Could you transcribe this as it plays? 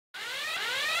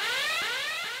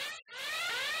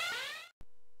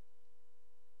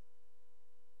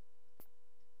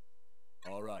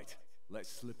Let's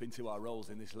slip into our roles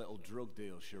in this little drug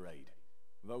deal charade.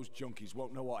 Those junkies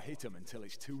won't know what hit them until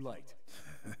it's too late.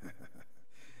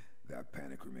 That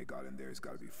panic room they got in there has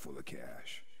got to be full of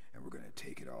cash, and we're gonna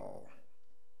take it all.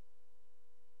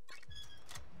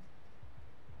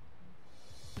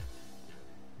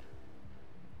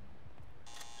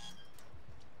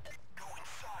 Go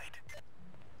inside.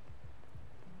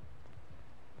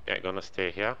 Yeah, I'm gonna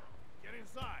stay here. Get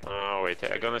inside. Oh wait,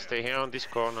 I'm gonna stay here on this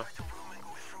corner.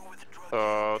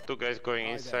 Two guys going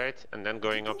inside and then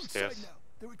going upstairs.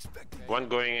 One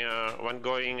going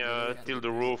till the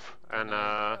roof and Can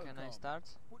I start?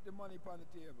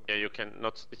 yeah, you can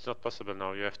not. It's not possible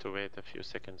now. You have to wait a few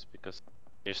seconds because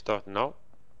you start now.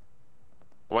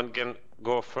 One can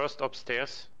go first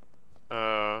upstairs.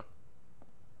 Go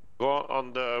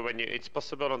on the it's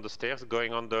possible on the stairs,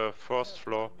 going on the first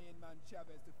floor.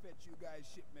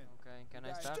 Okay, can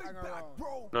I start?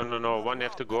 No. One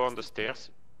have to go on the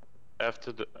stairs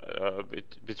after the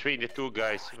between the two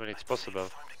guys when it's possible.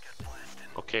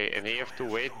 Okay, and you have to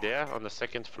wait there on the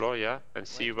second floor, yeah, and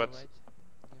see what. Wait.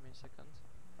 Give me a second.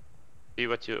 See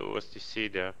what you see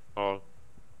there. All.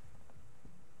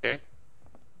 Okay.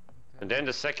 And then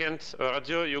the second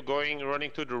radio, you're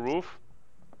running to the roof,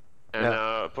 and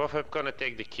Pr0PH3T gonna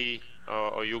take the key,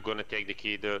 or you gonna take the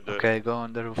key. The Okay, go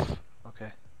on the roof.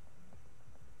 Okay.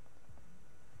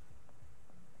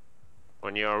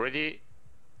 When you are ready,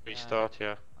 we start.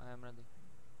 Yeah. I am ready.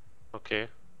 Okay,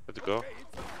 let's go.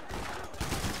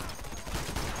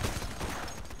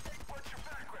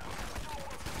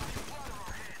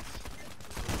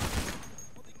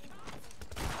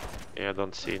 Yeah, I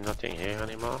don't see nothing here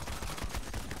anymore.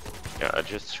 Yeah, I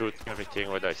just shoot everything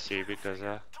what I see because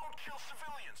yeah,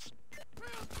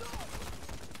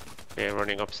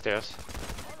 running upstairs.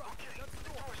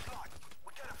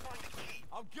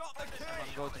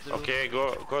 Okay,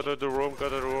 go to the room, go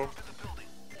to the room.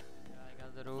 Yeah, I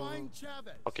got the room.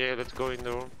 Okay, let's go in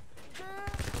the room.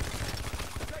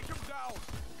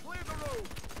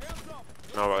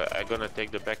 No, I'm gonna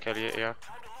take the back alley, yeah.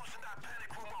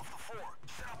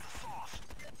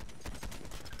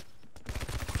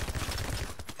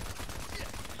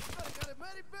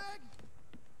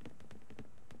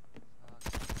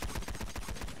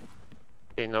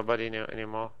 Okay, nobody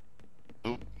anymore.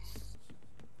 I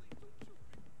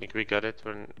think we got it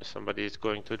when somebody is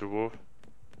going to the roof.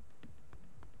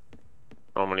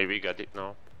 Normally we got it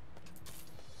now.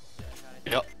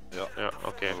 Yeah. Yeah,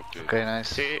 okay. Okay, nice.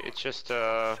 See, it's just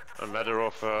a matter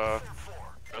of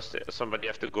first somebody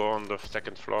have to go on the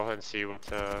second floor and see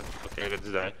what. Okay, let's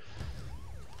die.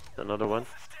 Another one.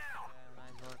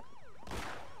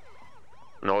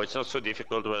 No, it's not so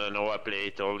difficult when I know I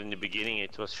played it all in the beginning.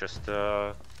 It was just